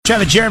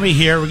Trevor Jeremy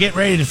here. We're getting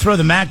ready to throw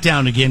the Mac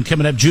down again.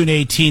 Coming up June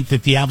 18th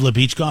at the Avila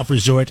Beach Golf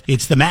Resort.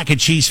 It's the Mac and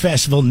Cheese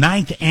Festival,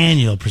 9th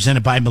annual,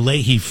 presented by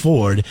Malahi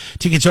Ford.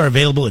 Tickets are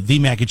available at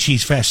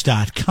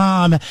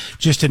themacandcheesefest.com.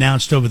 Just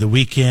announced over the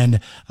weekend.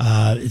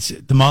 It's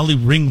the Molly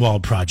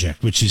Ringwald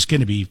Project, which is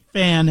going to be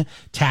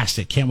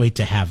fantastic. Can't wait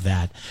to have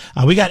that.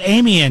 We got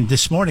Amy in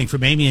this morning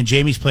from Amy and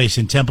Jamie's place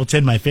in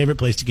Templeton, my favorite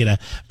place to get a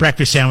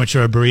breakfast sandwich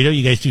or a burrito.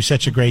 You guys do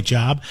such a great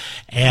job.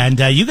 And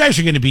you guys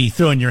are going to be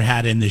throwing your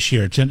hat in this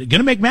year. It's going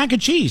to make mac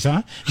and cheese,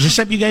 huh? Is this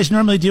something you guys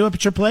normally do up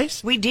at your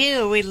place? We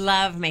do. We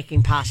love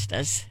making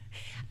pastas.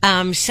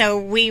 So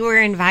we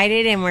were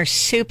invited, and we're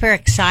super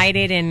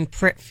excited and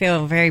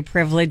feel very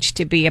privileged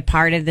to be a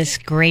part of this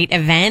great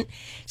event.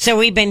 So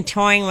we've been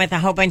toying with a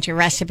whole bunch of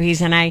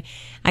recipes, and I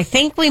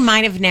think we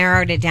might have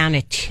narrowed it down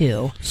to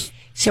 2.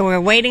 So we're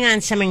waiting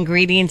on some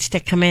ingredients to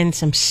come in,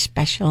 some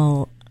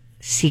special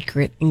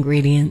secret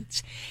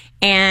ingredients.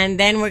 And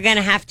then we're going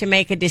to have to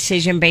make a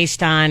decision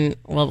based on,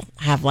 we'll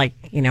have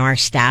our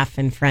staff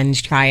and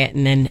friends try it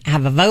and then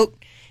have a vote.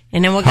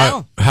 And then we'll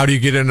go. How do you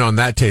get in on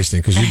that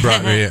tasting? Because you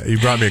brought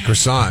me a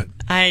croissant.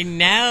 I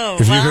know.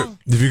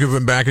 If you could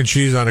put mac and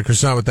cheese on a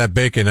croissant with that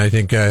bacon, I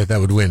think that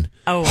would win.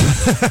 Oh,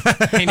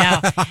 I know.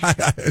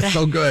 It's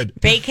so good.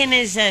 Bacon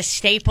is a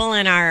staple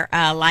in our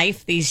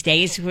life these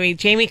days.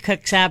 Jamie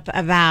cooks up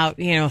about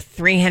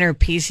 300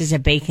 pieces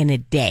of bacon a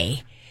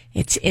day.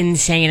 It's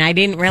insane. I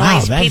didn't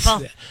realize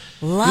people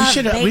love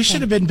bacon. We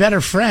should have been better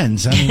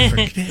friends. I mean,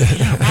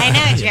 I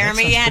know,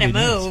 Jeremy. You had to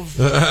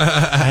move.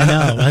 I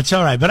know. That's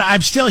all right. But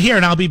I'm still here,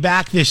 and I'll be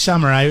back this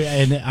summer. I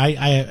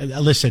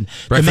listen.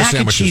 The Mac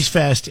and Cheese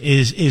Fest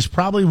is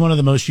probably one of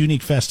the most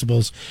unique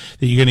festivals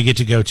that you're going to get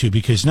to go to,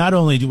 because not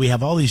only do we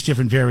have all these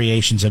different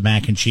variations of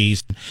mac and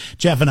cheese,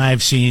 Jeff and I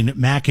have seen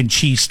mac and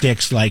cheese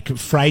sticks like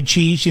fried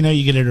cheese, you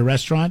get at a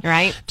restaurant,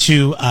 right?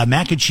 To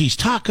mac and cheese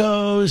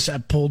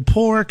tacos, pulled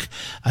pork,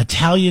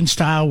 Italian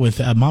style with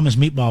Mama's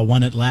Meatball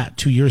one at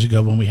 2 years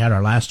ago when we had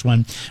our last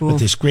one with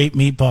this great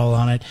meatball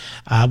on it.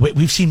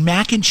 We've seen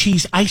mac and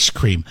cheese ice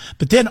cream.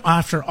 But then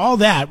after all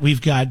that,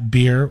 we've got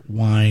beer,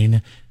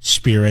 wine,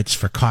 spirits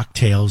for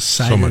cocktails,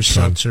 ciders,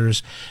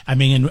 seltzers. I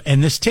mean,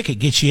 and this ticket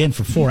gets you in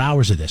for 4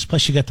 hours of this.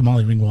 Plus, you got the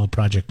Molly Ringwald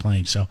Project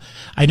playing. So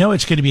I know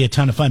it's going to be a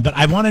ton of fun. But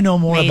I want to know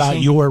more about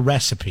your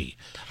recipe.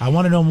 I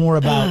want to know more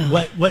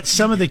about what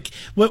some of the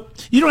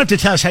you don't have to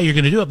tell us how you're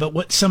going to do it, but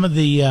what some of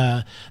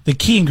the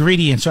key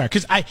ingredients are.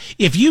 Because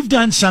if you've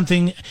done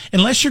something,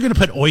 unless you're going to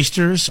put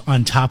oysters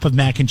on top of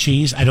mac and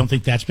cheese, I don't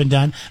think that's been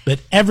done.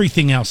 But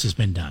everything else has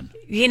been done.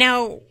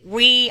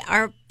 We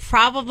are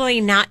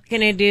probably not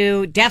going to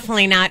do,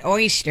 definitely not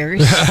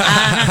oysters.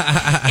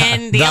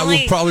 And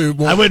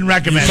I wouldn't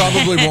recommend.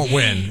 Probably won't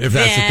win if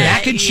that's the case.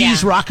 Mac and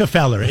cheese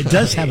Rockefeller. It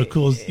does have a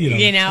cool,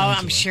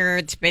 I'm sure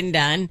it's been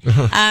done.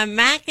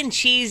 Mac and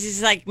cheese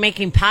is like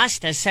making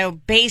pasta, so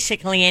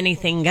basically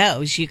anything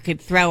goes. You could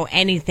throw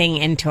anything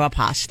into a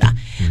pasta.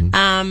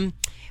 Mm-hmm.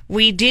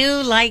 We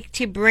do like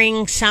to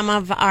bring some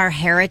of our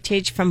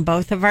heritage from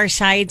both of our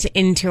sides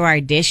into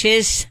our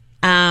dishes.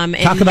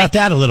 Talk about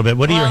that a little bit.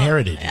 What are your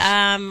heritages?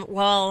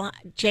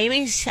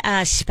 Jamie's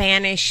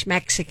Spanish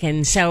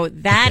Mexican, so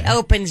that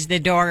opens the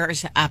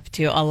doors up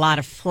to a lot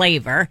of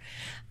flavor.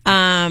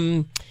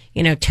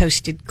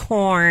 Toasted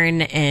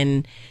corn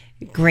and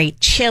great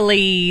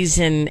chilies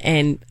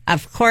and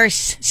of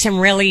course some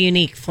really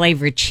unique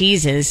flavored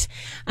cheeses.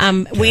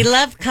 We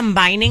love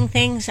combining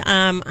things.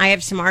 I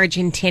have some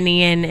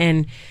Argentinian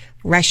and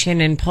Russian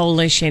and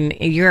Polish and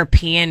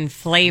European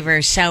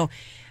flavors, so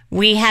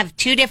we have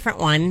 2 different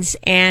ones,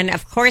 and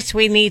of course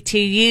we need to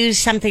use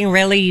something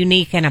really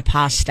unique in a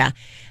pasta.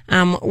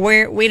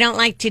 We don't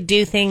like to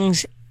do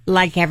things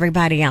like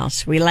everybody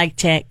else. We like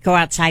to go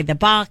outside the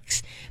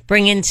box,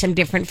 bring in some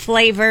different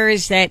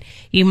flavors that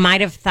you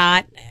might have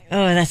thought,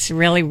 oh, that's a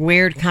really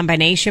weird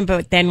combination,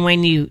 but then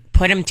when you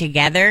put them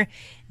together,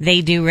 they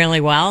do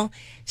really well.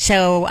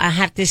 So I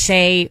have to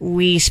say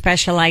we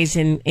specialize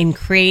in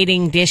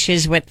creating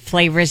dishes with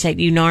flavors that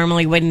you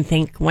normally wouldn't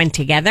think went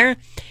together.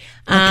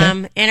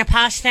 In a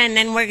pasta, and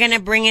then we're going to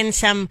bring in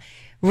some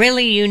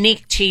really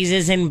unique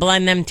cheeses and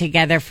blend them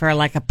together for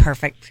like a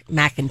perfect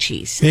mac and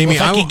cheese. Amy,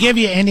 if I could give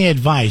you any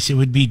advice, it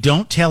would be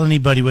don't tell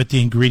anybody what the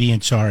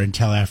ingredients are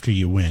until after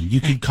you win. You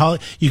could call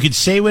it, you could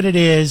say what it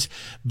is,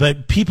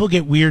 but people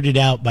get weirded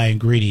out by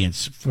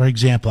ingredients. For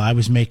example, I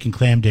was making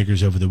clam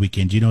diggers over the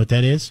weekend. Do you know what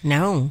that is?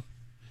 No.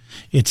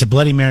 It's a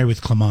Bloody Mary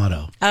with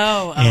Clamato.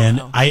 And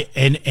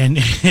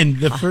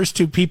the first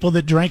 2 people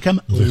that drank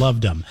them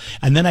loved them.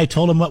 And then I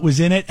told them what was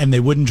in it, and they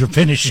wouldn't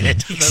finish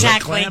it.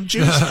 Exactly. Like, clam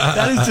juice?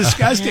 That is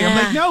disgusting. I'm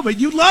like, no, but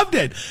you loved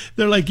it.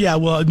 They're like, yeah,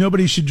 well,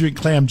 nobody should drink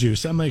clam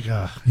juice. I'm like,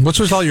 What's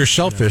with all your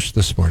shellfish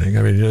this morning?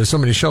 I mean, there's so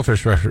many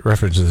shellfish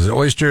references.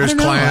 Oysters,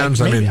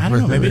 clams. I don't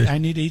know. Maybe I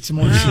need to eat some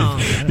more.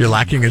 You're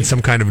lacking in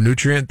some kind of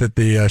nutrient that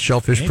the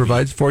shellfish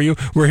provides for you.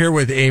 We're here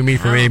with Amy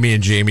from Amy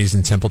and Jamie's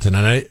in Templeton,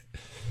 and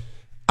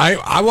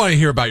I want to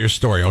hear about your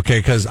story, okay?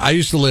 Because I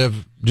used to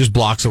live just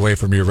blocks away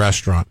from your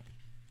restaurant.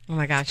 Oh,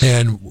 my gosh.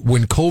 And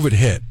when COVID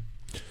hit,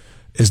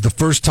 is the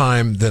first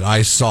time that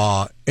I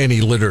saw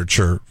any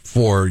literature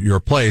for your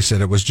place,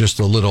 and it was just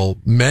a little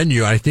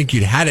menu. I think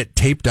you'd had it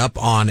taped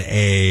up on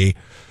a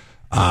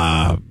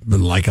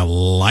like a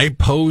light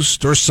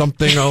post or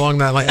something along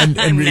that line. And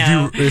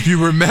No. if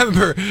you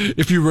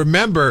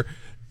remember,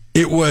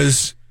 it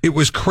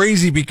was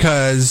crazy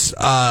because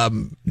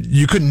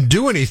you couldn't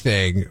do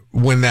anything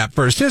when that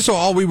first hit. So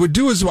all we would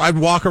do is I'd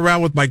walk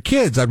around with my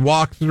kids. I'd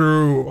walk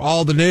through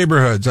all the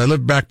neighborhoods. I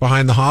lived back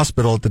behind the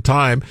hospital at the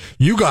time.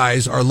 You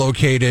guys are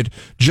located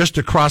just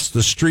across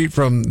the street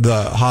from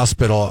the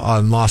hospital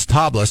on Los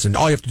Tablas, and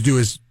all you have to do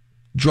is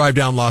drive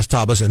down Los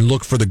Tablas and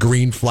look for the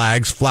green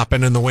flags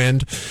flapping in the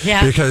wind.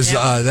 Yeah, because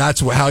that's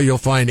how you'll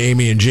find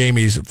Amy and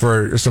Jamie's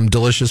for some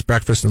delicious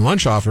breakfast and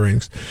lunch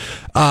offerings.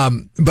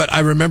 But I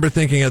remember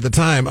thinking at the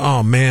time,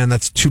 oh man,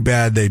 that's too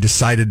bad they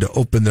decided to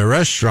open their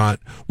restaurant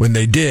when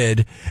they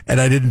did,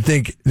 and I didn't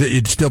think that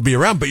you'd still be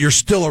around. But you're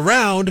still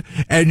around,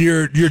 and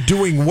you're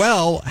doing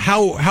well.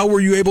 How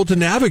were you able to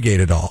navigate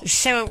it all?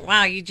 So,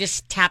 wow, you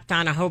just tapped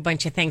on a whole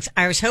bunch of things.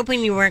 I was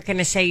hoping you weren't going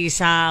to say you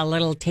saw a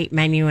little tape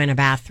menu in a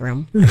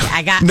bathroom.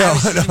 I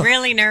was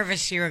really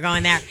nervous you were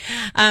going there.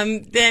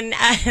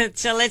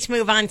 So let's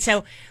move on.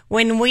 So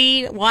when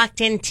we walked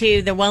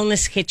into the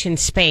Wellness Kitchen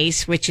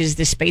space, which is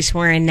the space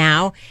we're in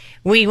now,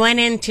 we went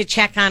in to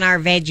check on our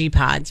Veggie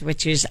Pods,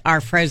 which is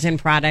our frozen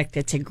product.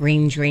 It's a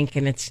green drink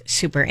and it's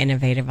super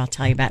innovative. I'll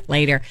tell you about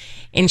later.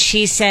 And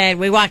she said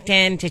we walked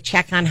in to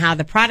check on how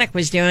the product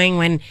was doing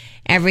when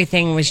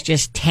everything was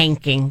just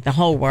tanking. The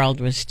whole world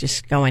was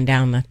just going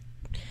down the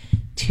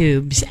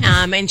tubes.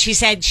 And she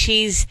said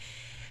she's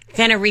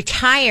going to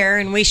retire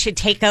and we should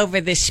take over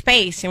this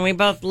space. And we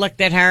both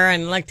looked at her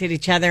and looked at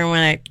each other and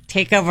went,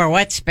 take over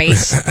what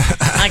space?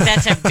 Like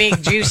that's a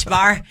big juice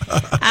bar.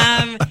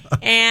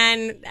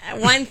 And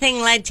one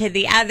thing led to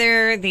the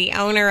other. The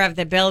owner of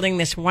the building,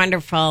 this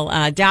wonderful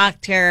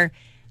doctor,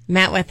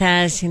 met with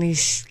us and he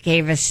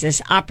gave us this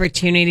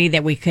opportunity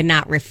that we could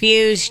not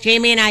refuse.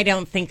 Jamie and I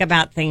don't think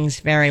about things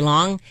very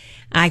long.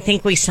 I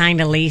think we signed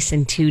a lease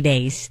in 2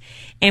 days.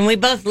 And we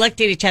both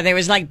looked at each other. It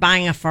was like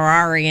buying a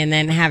Ferrari and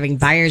then having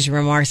buyer's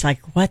remorse. Like,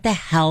 what the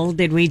hell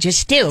did we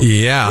just do?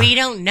 Yeah. We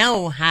don't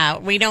know how.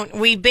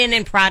 We've been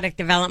in product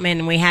development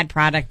and we had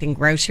product in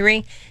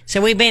grocery.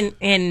 So we've been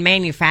in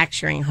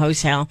manufacturing,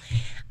 wholesale.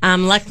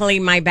 Luckily,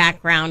 my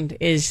background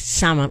is,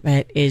 some of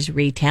it is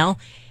retail.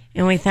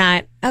 And we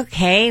thought,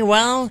 okay,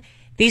 well,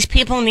 these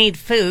people need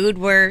food.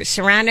 We're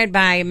surrounded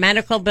by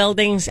medical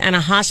buildings and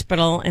a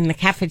hospital, and the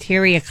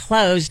cafeteria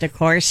closed, of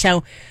course.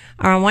 So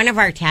one of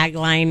our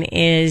tagline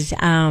is,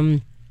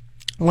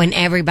 when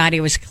everybody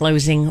was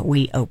closing,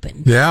 we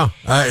opened. Yeah,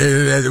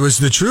 it was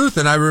the truth.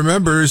 And I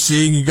remember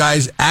seeing you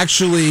guys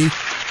actually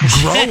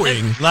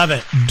growing. Love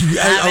it.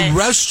 A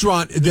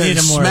restaurant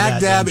that's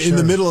smack dab in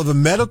the middle of a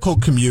medical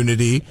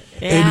community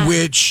in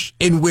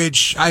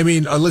which, I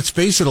mean, let's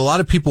face it, a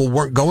lot of people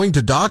weren't going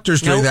to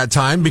doctors during that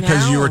time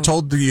because you were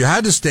told that you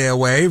had to stay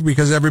away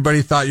because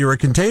everybody thought you were a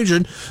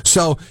contagion.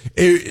 So,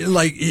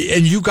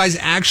 and you guys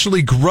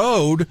actually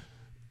growed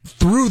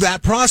through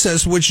that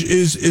process, which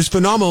is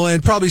phenomenal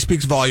and probably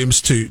speaks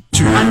volumes to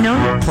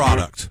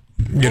product,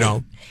 you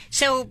know.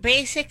 So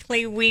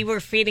basically, we were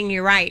feeding,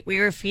 you're right, we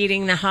were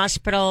feeding the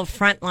hospital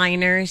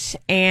frontliners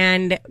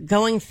and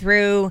going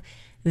through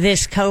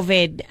this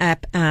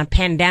COVID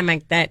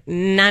pandemic that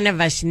none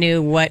of us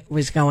knew what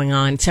was going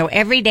on. So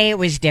every day it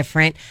was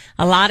different,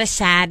 a lot of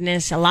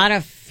sadness, a lot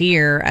of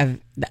fear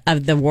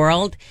of the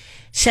world.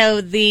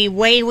 So the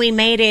way we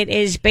made it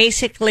is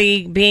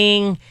basically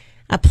being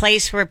a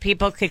place where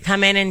people could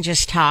come in and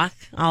just talk,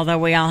 although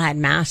we all had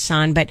masks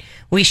on, but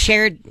we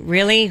shared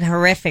really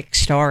horrific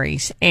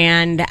stories.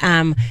 And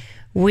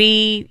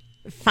we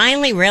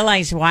finally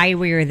realized why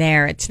we were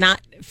there. It's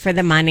not for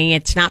the money.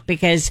 It's not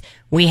because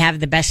we have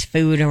the best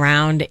food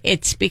around.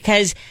 It's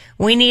because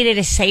we needed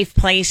a safe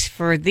place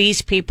for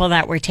these people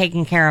that were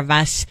taking care of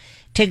us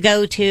to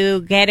go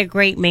to, get a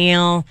great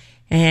meal,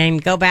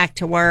 and go back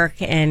to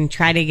work and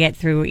try to get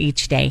through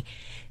each day.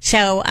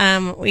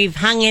 So we've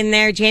hung in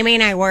there. Jamie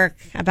and I work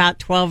about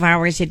 12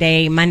 hours a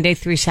day, Monday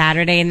through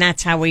Saturday, and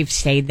that's how we've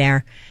stayed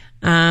there.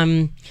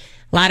 A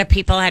lot of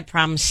people had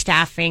problems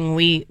staffing.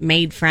 We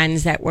made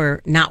friends that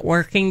were not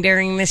working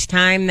during this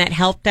time that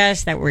helped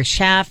us, that were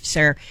chefs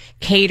or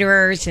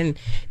caterers and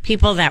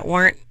people that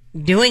weren't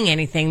doing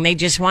anything. They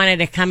just wanted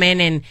to come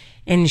in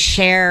and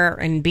share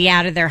and be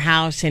out of their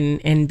house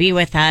and be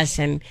with us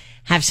and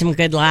have some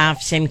good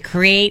laughs and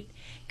create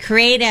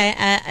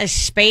a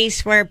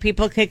space where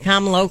people could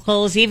come,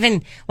 locals,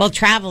 even, well,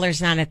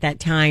 travelers not at that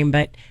time,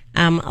 but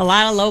a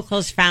lot of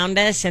locals found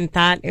us and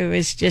thought it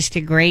was just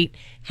a great,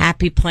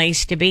 happy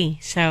place to be.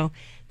 So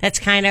that's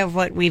kind of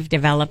what we've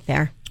developed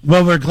there.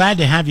 Well, we're glad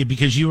to have you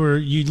because you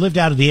lived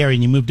out of the area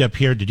and you moved up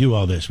here to do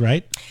all this,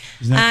 right?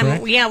 Isn't that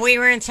correct? Yeah, we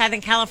were in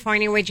Southern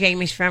California where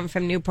Jamie's from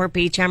Newport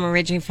Beach. I'm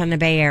originally from the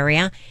Bay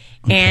Area.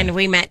 Okay. And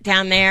we met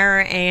down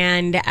there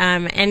and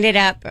ended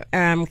up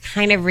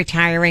kind of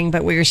retiring,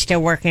 but we were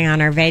still working on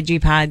our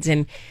Veggie Pods.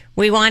 And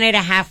we wanted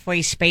a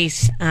halfway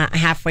space, a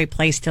halfway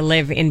place to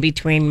live in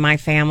between my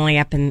family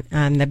up in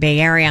the Bay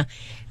Area.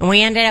 And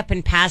we ended up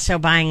in Paso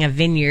buying a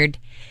vineyard.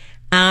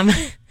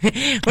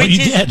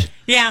 Did?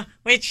 Yeah,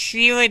 which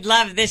you would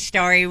love this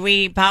story.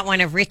 We bought one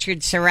of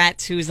Richard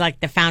Surratt's, who's like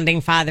the founding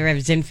father of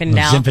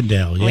Zinfandel.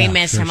 Zinfandel, yeah. We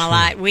miss sure, him a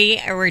lot.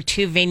 We were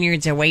 2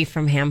 vineyards away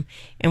from him,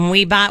 and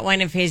we bought one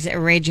of his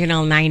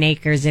original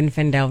 9-acre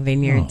Zinfandel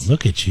vineyards. Oh,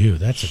 look at you.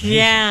 That's amazing.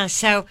 Yeah,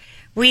 so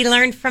we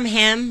learned from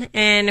him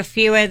and a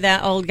few of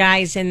the old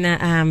guys in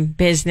the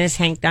business,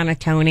 Hank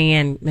Donatoni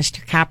and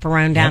Mr.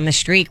 Caparone down the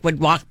street would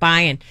walk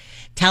by and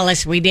tell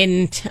us we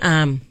didn't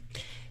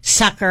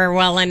sucker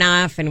well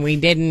enough and we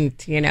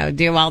didn't,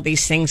 do all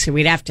these things, so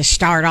we'd have to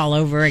start all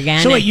over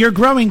again. So wait, you're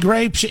growing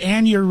grapes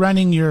and you're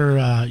running your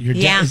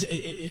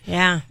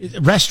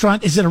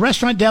restaurant. Is it a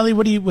restaurant deli?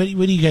 What do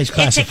you guys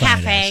classify It's a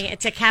cafe. it as?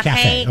 It's a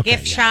cafe, Okay,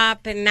 gift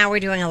shop, and now we're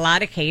doing a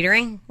lot of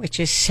catering,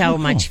 which is so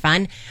much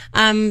fun.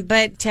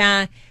 But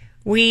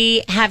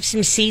we have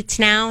some seats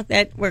now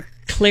that we're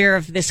clear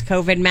of this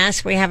COVID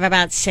mess. We have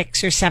about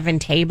 6 or 7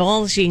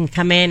 tables. You can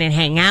come in and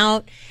hang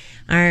out.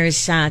 I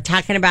was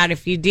talking about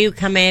if you do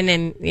come in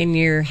and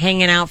you're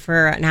hanging out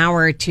for an hour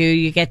or 2,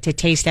 you get to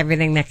taste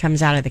everything that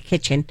comes out of the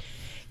kitchen.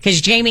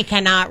 Because Jamie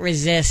cannot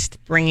resist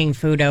bringing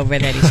food over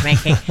that he's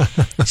making.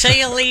 So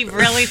you'll leave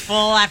really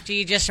full after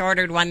you just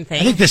ordered one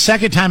thing. I think the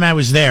second time I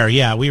was there,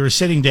 we were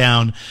sitting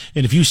down,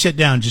 and if you sit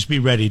down, just be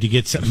ready to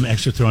get something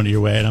extra thrown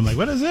your way. And I'm like,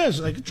 what is this?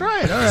 Like,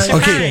 try it. All right.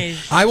 Surprise. Okay,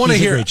 I want to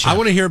hear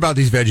about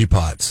these veggie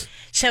pods.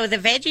 So the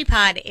Veggie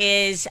Pod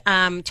is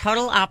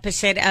total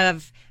opposite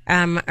of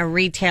a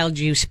retail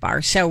juice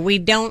bar. So we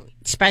don't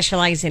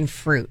specialize in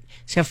fruit.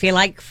 So if you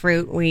like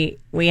fruit, we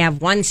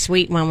have one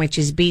sweet one, which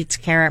is beets,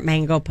 carrot,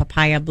 mango,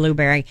 papaya,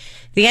 blueberry.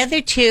 The other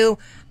 2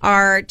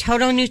 are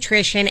total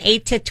nutrition,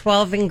 8 to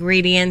 12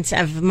 ingredients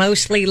of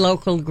mostly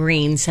local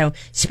greens. So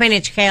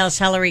spinach, kale,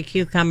 celery,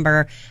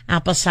 cucumber,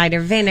 apple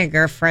cider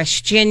vinegar,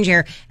 fresh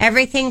ginger.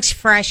 Everything's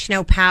fresh,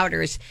 no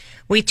powders.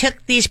 We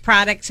took these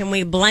products and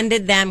we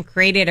blended them,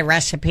 created a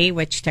recipe,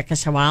 which took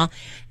us a while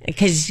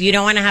because you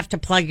don't want to have to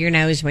plug your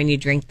nose when you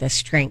drink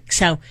this drink.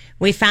 So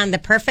we found the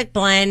perfect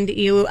blend.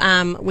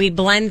 We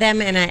blend them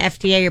in an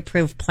FDA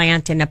approved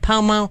plant in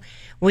Napomo.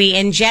 We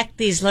inject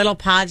these little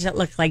pods that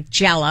look like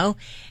Jell-O,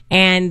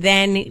 and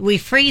then we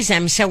freeze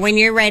them. So when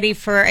you're ready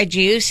for a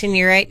juice and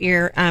you're at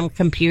your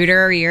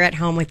computer, or you're at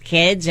home with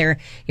kids, or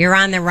you're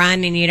on the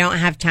run and you don't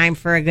have time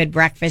for a good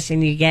breakfast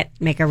and you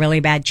make a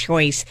really bad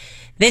choice,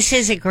 this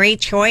is a great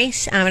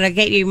choice. It'll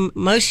get you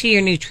most of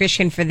your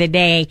nutrition for the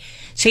day.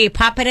 So you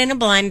pop it in a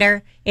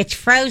blender. It's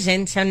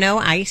frozen, so no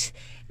ice.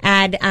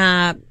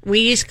 We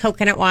use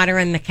coconut water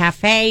in the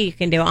cafe. You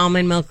can do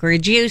almond milk or a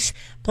juice.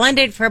 Blend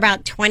it for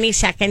about 20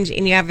 seconds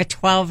and you have a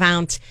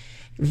 12-ounce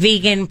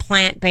vegan,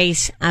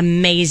 plant-based,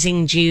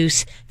 amazing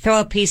juice.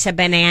 Throw a piece of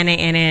banana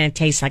in it and it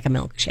tastes like a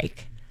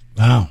milkshake.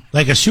 Wow,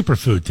 like a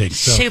superfood thing.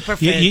 So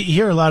superfood. You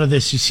hear a lot of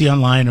this, you see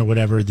online or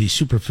whatever, these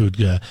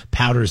superfood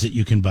powders that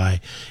you can buy,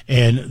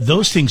 and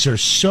those things are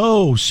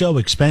so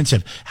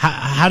expensive.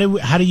 How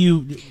do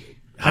you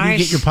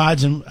get your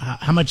pods, and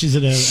how much is it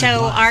a glass?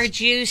 Our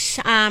juice,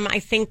 I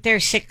think they're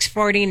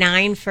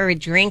 $6.49 for a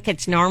drink.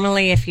 It's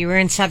normally, if you were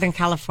in Southern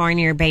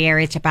California or Bay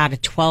Area, it's about a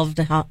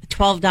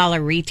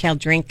 $12 retail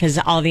drink because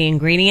of all the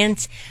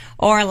ingredients.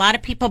 Or a lot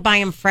of people buy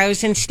them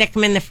frozen, stick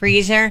them in the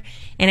freezer,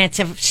 and it's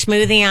a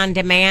smoothie on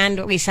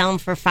demand. We sell them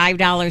for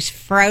 $5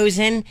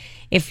 frozen.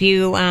 If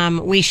you,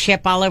 we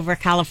ship all over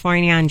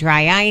California on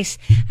dry ice.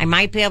 I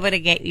might be able to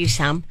get you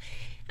some.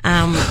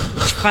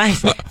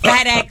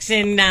 FedEx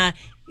and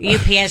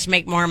UPS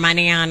make more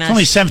money on us. It's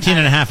only 17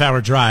 and a half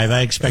hour drive.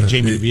 I expect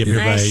Jamie to be up here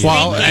by.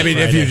 Well, I mean,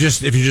 if you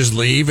just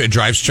leave and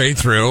drive straight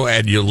through,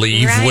 and you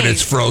leave when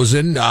it's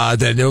frozen,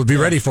 then it'll be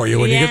ready for you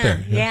when you get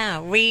there.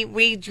 Yeah,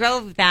 we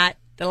drove that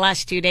the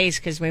last 2 days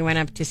because we went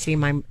up to see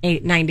my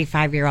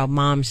 95-year-old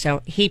mom.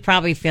 So he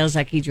probably feels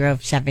like he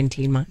drove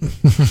 17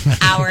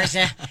 hours.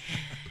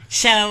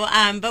 So,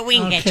 but we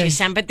can get you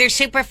some. But they're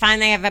super fun.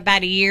 They have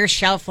about a year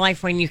shelf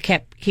life when you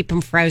keep them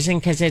frozen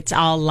because it's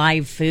all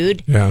live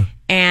food. Yeah.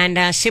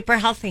 And super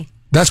healthy.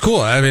 That's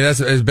cool. I mean,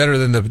 that's better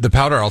than the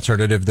powder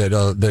alternative that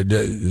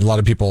a lot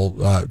of people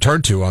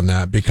turn to on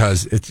that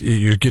because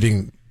you're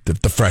getting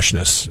the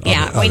freshness.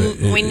 Yeah,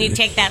 when you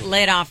take that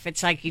lid off,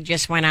 it's like you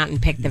just went out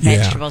and picked the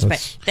vegetables.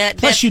 But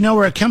plus, you know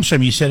where it comes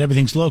from. You said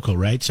everything's local,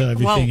 right? So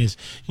everything is.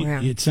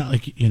 It's not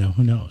like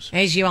who knows.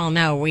 As you all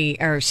know, we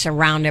are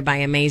surrounded by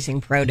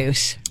amazing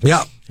produce.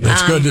 Yeah.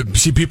 It's good to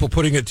see people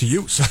putting it to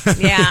use.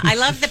 Yeah, I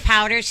love the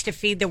powders to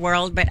feed the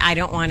world, but I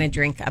don't want to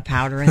drink a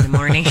powder in the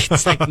morning.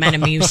 It's like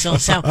Metamucil.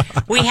 So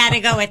we had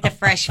to go with the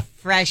fresh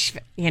fresh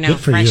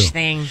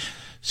thing.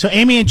 So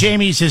Amy and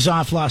Jamie's is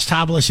off Los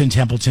Tablas in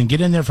Templeton.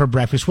 Get in there for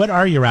breakfast. What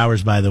are your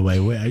hours, by the way?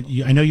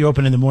 I know you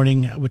open in the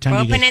morning. What time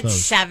do you guys close? We're open at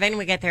 7.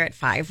 We get there at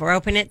 5. We're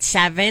open at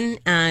 7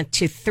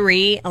 to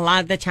 3. A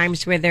lot of the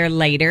times we're there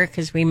later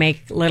because we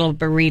make little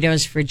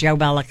burritos for Joe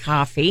Bella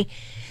Coffee.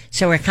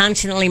 So we're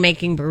constantly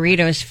making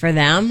burritos for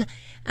them.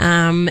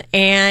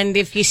 And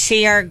if you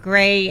see our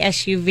gray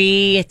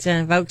SUV, it's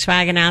a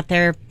Volkswagen out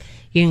there,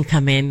 you can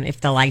come in if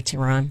the lights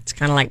are on. It's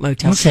kind of like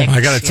Motel 6.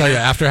 I got to tell you,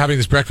 after having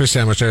this breakfast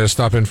sandwich, I got to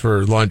stop in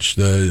for lunch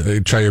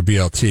to try your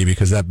BLT,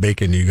 because that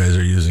bacon you guys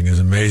are using is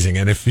amazing.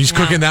 And if he's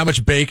cooking that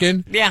much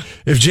bacon,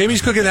 if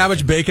Jamie's cooking that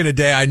much bacon a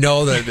day, I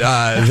know that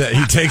that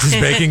he takes his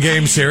bacon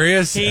game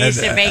serious. He's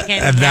a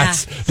bacon, and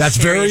that's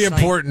very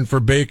important for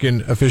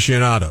bacon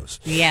aficionados.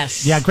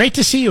 Yes. Yeah, great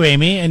to see you,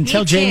 Amy. And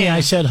tell Jamie I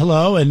said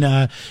hello.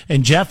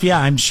 And Jeff,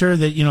 I'm sure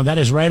that that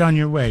is right on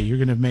your way. You're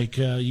going to make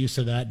use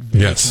of that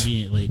very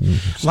conveniently.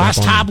 Las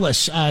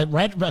Tablas,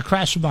 right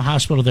across from the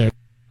hospital there.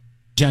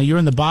 Now, you're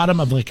in the bottom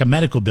of like a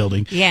medical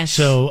building. Yes.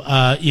 So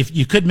if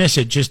you could miss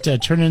it, just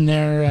turn in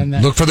there and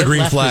look for the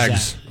green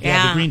flags.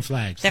 Yeah, the green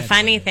flags. The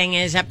funny thing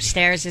is,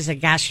 upstairs is a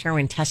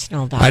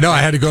gastrointestinal doctor. I know. I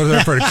had to go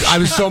there I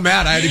was so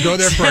mad. I had to go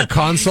there for a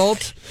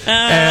consult,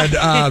 and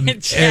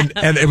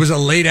it was a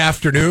late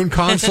afternoon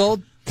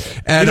consult.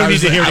 And I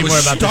was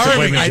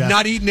starving. I'd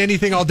not eaten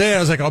anything all day. I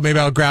was like, maybe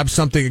I'll grab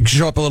something,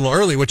 show up a little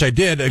early, which I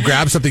did, and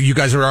grab something. You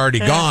guys are already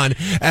gone.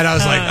 And I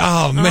was like,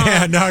 oh,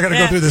 man, now I got to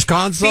go through this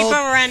consult. People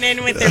run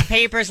in with their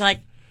papers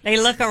like, they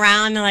look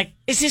around, they're like,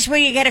 is this where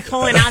you get a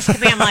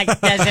colonoscopy? I'm like,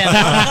 does it look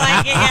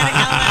like you get a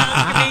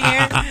colonoscopy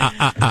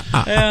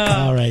here?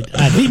 All right.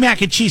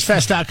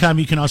 TheMacAndCheeseFest.com.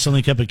 You can also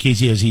link up at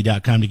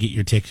KZOZ.com to get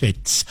your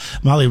tickets.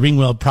 Molly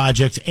Ringwald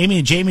Project. Amy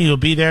and Jamie will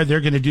be there.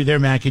 They're going to do their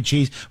mac and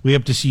cheese. We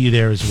hope to see you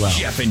there as well.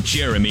 Jeff and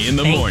Jeremy in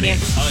the morning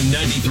on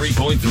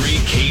 93.3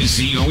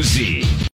 KZOZ.